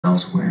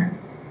elsewhere.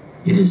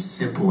 It is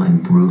simple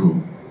and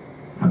brutal.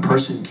 A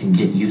person can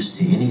get used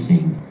to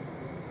anything,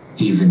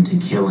 even to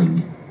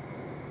killing.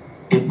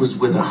 It was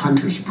with a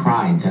hunter's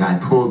pride that I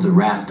pulled the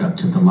raft up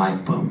to the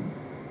lifeboat.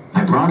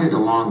 I brought it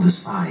along the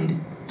side,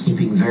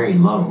 keeping very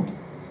low.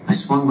 I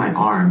swung my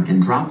arm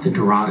and dropped the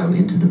Dorado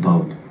into the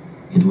boat.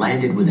 It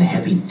landed with a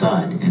heavy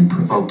thud and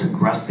provoked a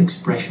gruff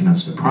expression of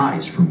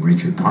surprise from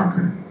Richard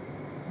Parker.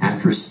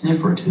 After a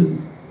sniff or two,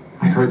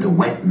 I heard the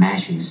wet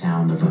mashing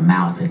sound of a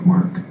mouth at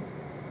work.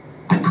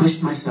 I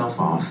pushed myself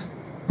off,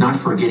 not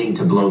forgetting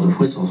to blow the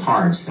whistle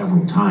hard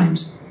several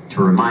times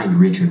to remind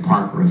Richard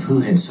Parker of who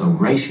had so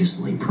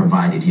graciously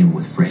provided him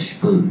with fresh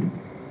food.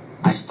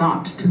 I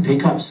stopped to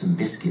pick up some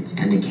biscuits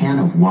and a can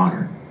of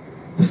water.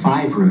 The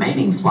 5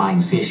 remaining flying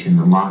fish in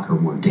the locker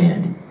were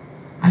dead.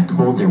 I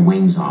pulled their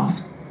wings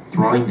off,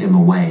 throwing them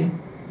away,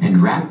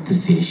 and wrapped the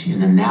fish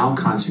in a now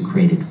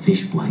consecrated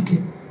fish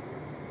blanket.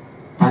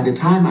 By the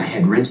time I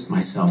had rinsed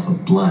myself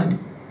of blood,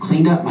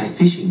 cleaned up my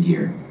fishing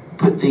gear,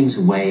 put things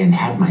away, and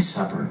had my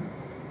supper,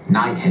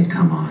 night had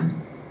come on.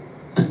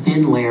 A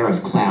thin layer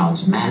of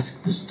clouds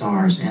masked the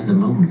stars and the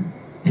moon,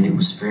 and it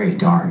was very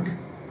dark.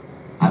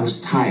 I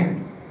was tired,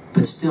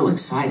 but still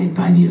excited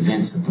by the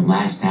events of the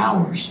last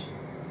hours.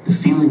 The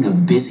feeling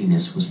of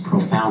busyness was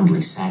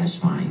profoundly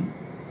satisfying.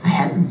 I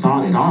hadn't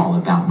thought at all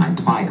about my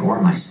plight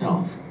or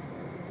myself.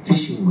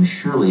 Fishing was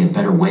surely a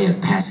better way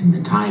of passing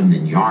the time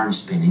than yarn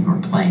spinning or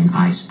playing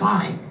I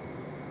Spy.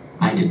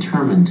 I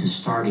determined to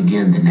start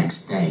again the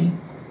next day,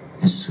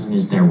 as soon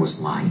as there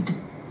was light.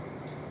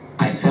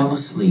 I fell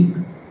asleep,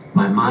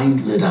 my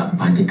mind lit up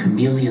by the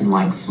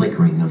chameleon-like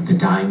flickering of the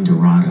dying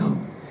Dorado.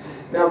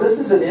 Now, this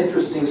is an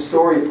interesting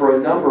story for a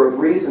number of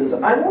reasons.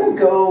 I want to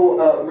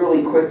go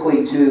really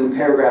quickly to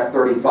paragraph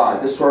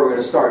 35. This is where we're going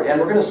to start. And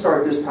we're going to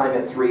start this time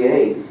at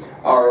 3A,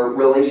 our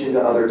relation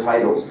to other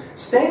titles.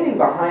 Standing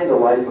behind the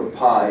life of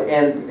Pi,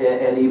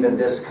 and even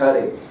this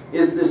cutting,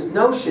 is this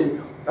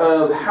notion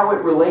of how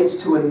it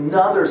relates to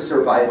another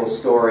survival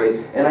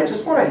story. And I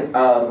just want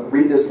to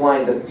read this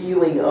line: the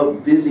feeling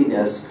of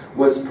busyness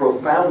was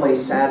profoundly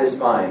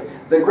satisfying.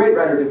 The great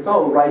writer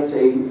Defoe writes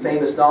a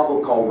famous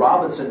novel called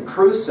Robinson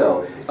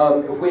Crusoe,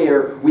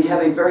 where we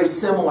have a very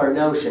similar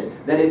notion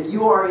that if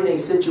you are in a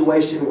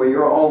situation where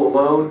you're all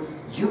alone,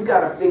 you've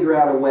got to figure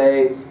out a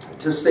way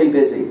to stay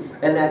busy.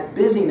 And that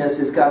busyness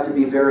has got to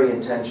be very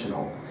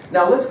intentional.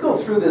 Now let's go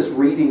through this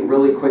reading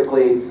really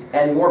quickly,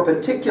 and more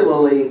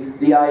particularly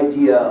the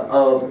idea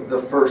of the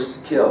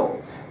first kill.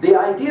 The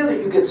idea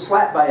that you get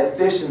slapped by a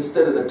fish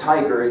instead of the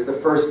tiger is the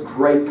first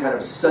great kind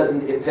of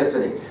sudden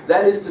epiphany.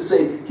 That is to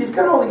say, he's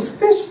got all these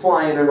fish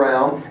flying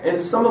around, and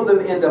some of them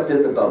end up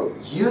in the boat.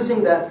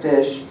 Using that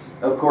fish,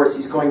 of course,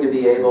 he's going to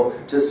be able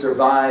to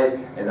survive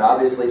and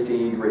obviously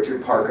feed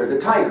Richard Parker the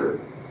tiger.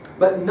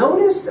 But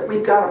notice that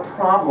we've got a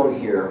problem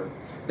here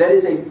that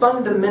is a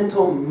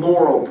fundamental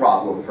moral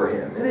problem for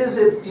him. It is,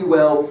 if you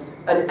will,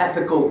 an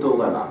ethical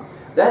dilemma.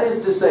 That is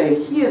to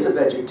say, he is a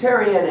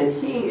vegetarian and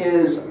he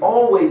is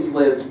always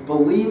lived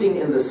believing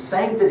in the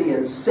sanctity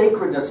and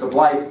sacredness of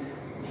life.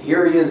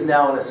 Here he is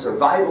now in a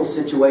survival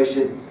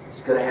situation.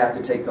 He's going to have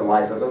to take the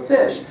life of a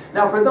fish.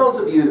 Now, for those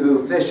of you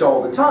who fish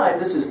all the time,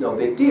 this is no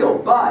big deal.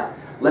 But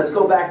let's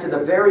go back to the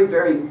very,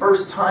 very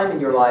first time in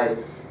your life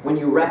when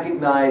you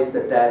recognize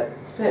that that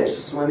fish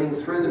swimming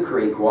through the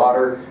creek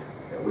water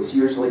that was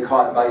usually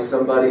caught by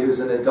somebody who's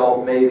an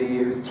adult maybe,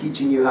 who's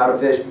teaching you how to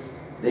fish,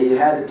 that you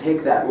had to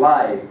take that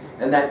life.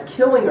 And that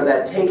killing or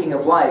that taking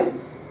of life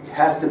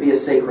has to be a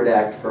sacred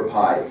act for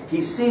Pi.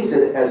 He sees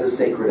it as a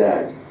sacred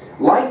act.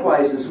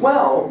 Likewise as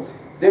well,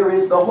 there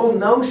is the whole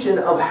notion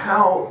of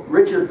how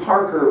Richard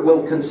Parker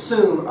will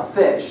consume a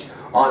fish.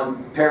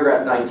 On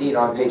paragraph 19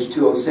 on page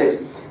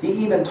 206, he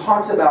even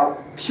talks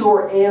about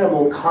pure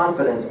animal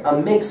confidence, a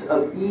mix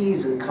of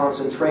ease and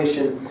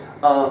concentration,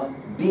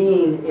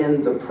 being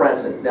in the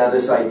present. Now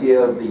this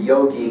idea of the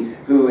yogi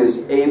who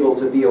is able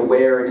to be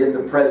aware and in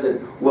the present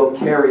will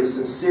carry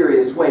some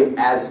serious weight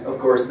as, of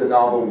course, the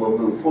novel will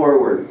move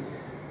forward.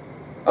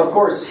 Of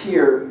course,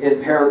 here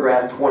in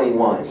paragraph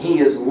 21, he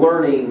is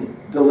learning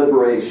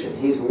deliberation.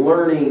 He's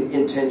learning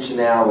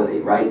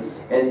intentionality, right?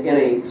 And in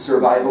a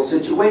survival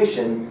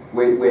situation,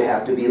 we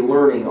have to be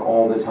learning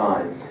all the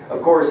time.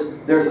 Of course,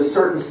 there's a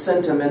certain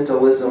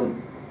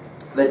sentimentalism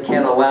that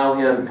can allow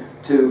him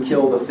to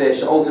kill the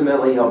fish.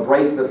 Ultimately, he'll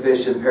break the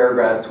fish in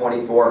paragraph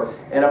 24.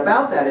 And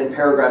about that in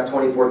paragraph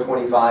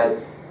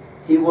 24-25,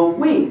 he will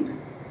weep,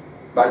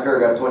 by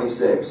paragraph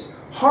 26,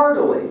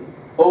 heartily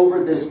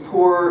over this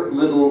poor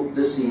little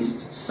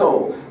deceased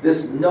soul.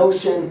 This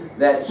notion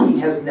that he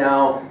has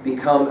now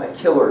become a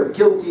killer.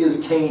 Guilty as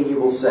Cain, he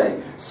will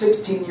say.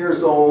 16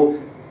 years old.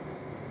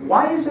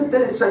 Why is it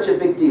that it's such a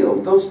big deal?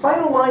 Those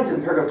final lines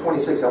in paragraph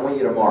 26, I want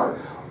you to mark.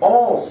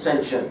 All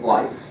sentient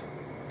life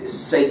is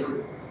sacred.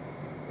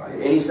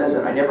 And he says,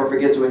 and I never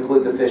forget to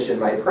include the fish in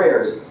my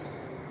prayers.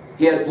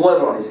 He had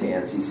blood on his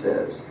hands, he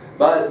says.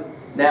 But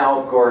now,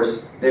 of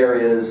course, there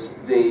is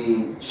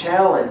the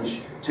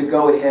challenge to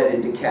go ahead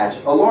and to catch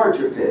a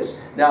larger fish.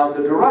 Now,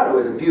 the Dorado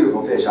is a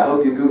beautiful fish. I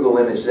hope you Google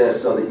image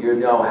this so that you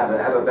know, have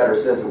a better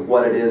sense of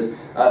what it is.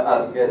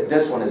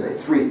 This one is a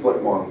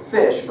 3-foot long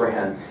fish for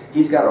him.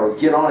 He's got to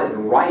get on it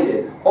and ride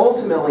it.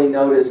 Ultimately,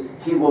 notice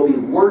he will be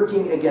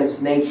working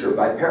against nature.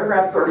 By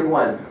paragraph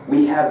 31,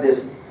 we have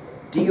this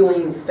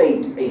dealing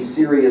fate a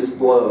serious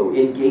blow,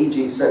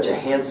 engaging such a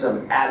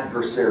handsome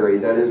adversary.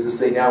 That is to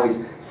say, now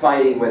he's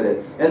fighting with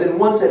it. And then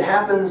once it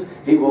happens,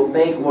 he will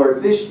thank Lord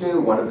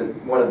Vishnu, one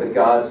of the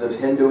gods of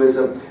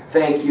Hinduism.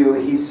 Thank you,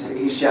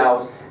 he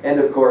shouts. And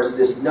of course,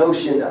 this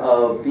notion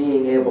of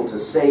being able to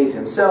save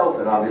himself,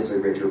 and obviously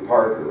Richard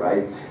Parker,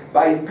 right?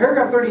 By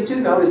paragraph 32,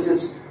 notice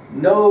it's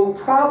no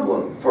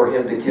problem for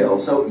him to kill.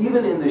 So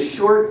even in the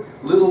short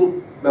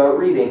little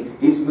reading,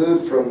 he's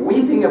moved from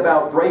weeping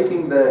about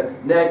breaking the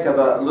neck of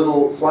a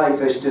little flying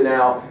fish to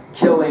now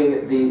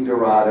killing the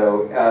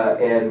Dorado.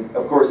 And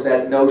of course,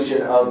 that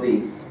notion of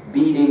the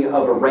beating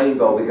of a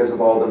rainbow because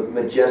of all the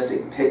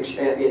majestic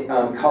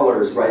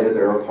colors, right, that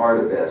are a part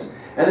of this.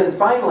 And then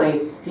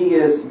finally, he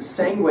is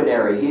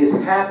sanguinary. He is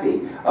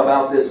happy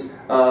about this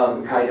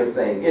kind of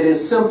thing. It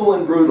is simple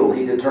and brutal,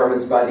 he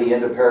determines by the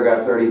end of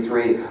paragraph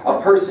 33.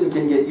 A person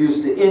can get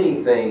used to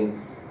anything,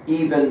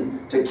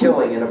 even to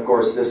killing. And of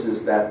course, this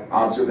is that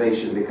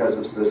observation because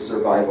of the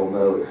survival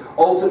mode.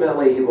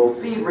 Ultimately, he will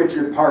feed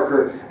Richard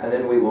Parker, and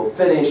then we will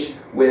finish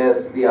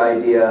with the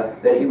idea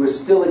that he was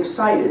still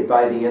excited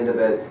by the end of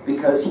it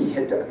because he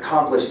had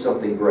accomplished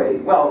something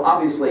great. Well,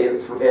 obviously,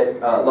 it's at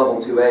level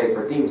 2A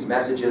for themes,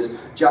 messages.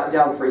 Jot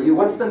down for you,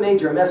 what's the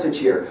major message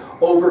here?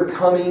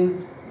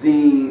 Overcoming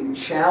the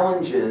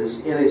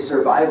challenges in a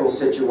survival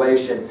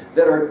situation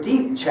that are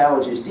deep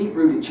challenges,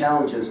 deep-rooted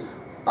challenges,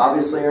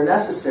 obviously are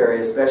necessary,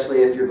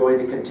 especially if you're going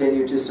to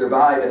continue to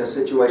survive in a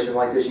situation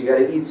like this. You got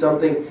to eat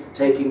something,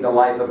 taking the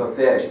life of a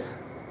fish.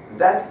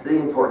 That's the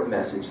important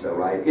message though,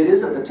 right? It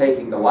isn't the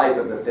taking the life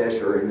of the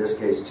fish, or in this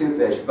case 2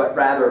 fish, but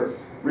rather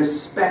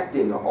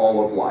respecting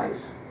all of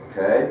life,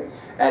 okay?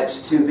 And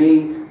to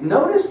be,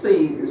 notice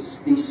the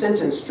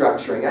sentence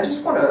structuring. I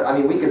just want to, I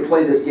mean, we could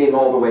play this game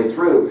all the way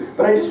through,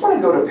 but I just want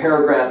to go to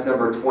paragraph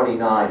number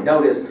 29.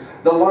 Notice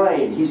the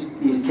line,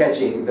 he's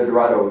catching the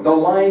Dorado. The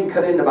line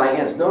cut into my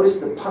hands. Notice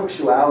the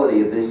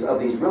punctuality of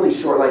these really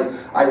short lines.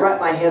 I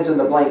wrapped my hands in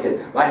the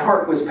blanket. My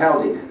heart was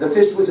pounding. The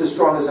fish was as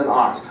strong as an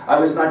ox. I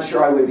was not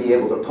sure I would be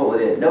able to pull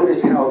it in.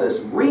 Notice how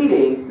this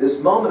reading, this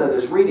moment of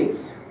this reading,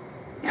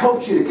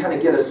 helps you to kind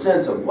of get a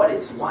sense of what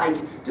it's like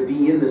to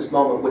be in this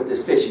moment with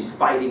this fish. He's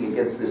fighting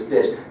against this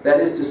fish. That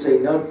is to say,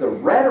 note the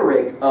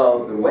rhetoric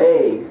of the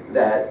way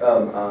that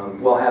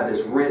we'll have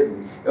this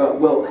written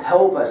will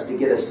help us to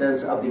get a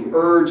sense of the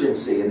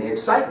urgency and the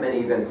excitement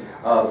even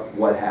of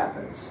what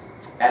happens.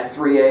 At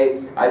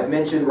 3A, I've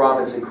mentioned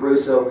Robinson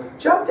Crusoe.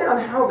 Jot down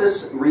how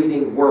this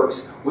reading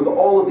works with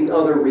all of the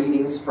other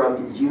readings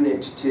from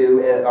Unit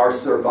 2, our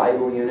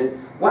survival unit.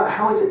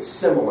 How is it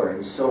similar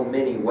in so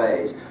many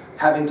ways?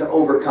 Having to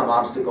overcome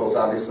obstacles,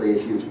 obviously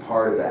a huge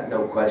part of that,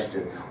 no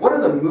question. What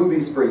are the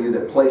movies for you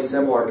that play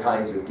similar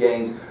kinds of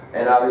games?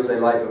 And obviously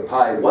Life of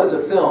Pi was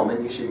a film,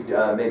 and you should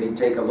maybe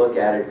take a look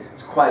at it.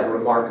 It's quite a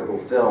remarkable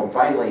film.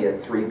 Finally, at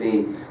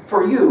 3B,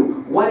 for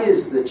you, what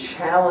is the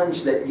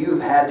challenge that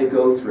you've had to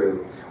go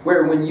through,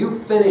 where when you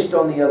finished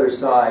on the other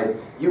side,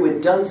 you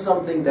had done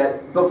something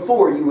that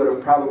before you would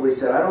have probably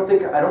said, I don't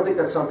think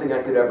that's something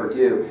I could ever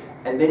do,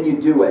 and then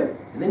you do it.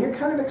 And then you're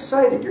kind of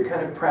excited, you're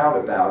kind of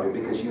proud about it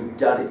because you've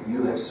done it,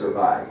 you have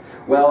survived.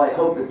 Well, I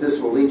hope that this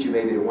will lead you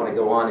maybe to want to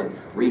go on and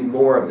read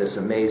more of this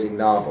amazing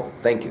novel.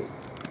 Thank you.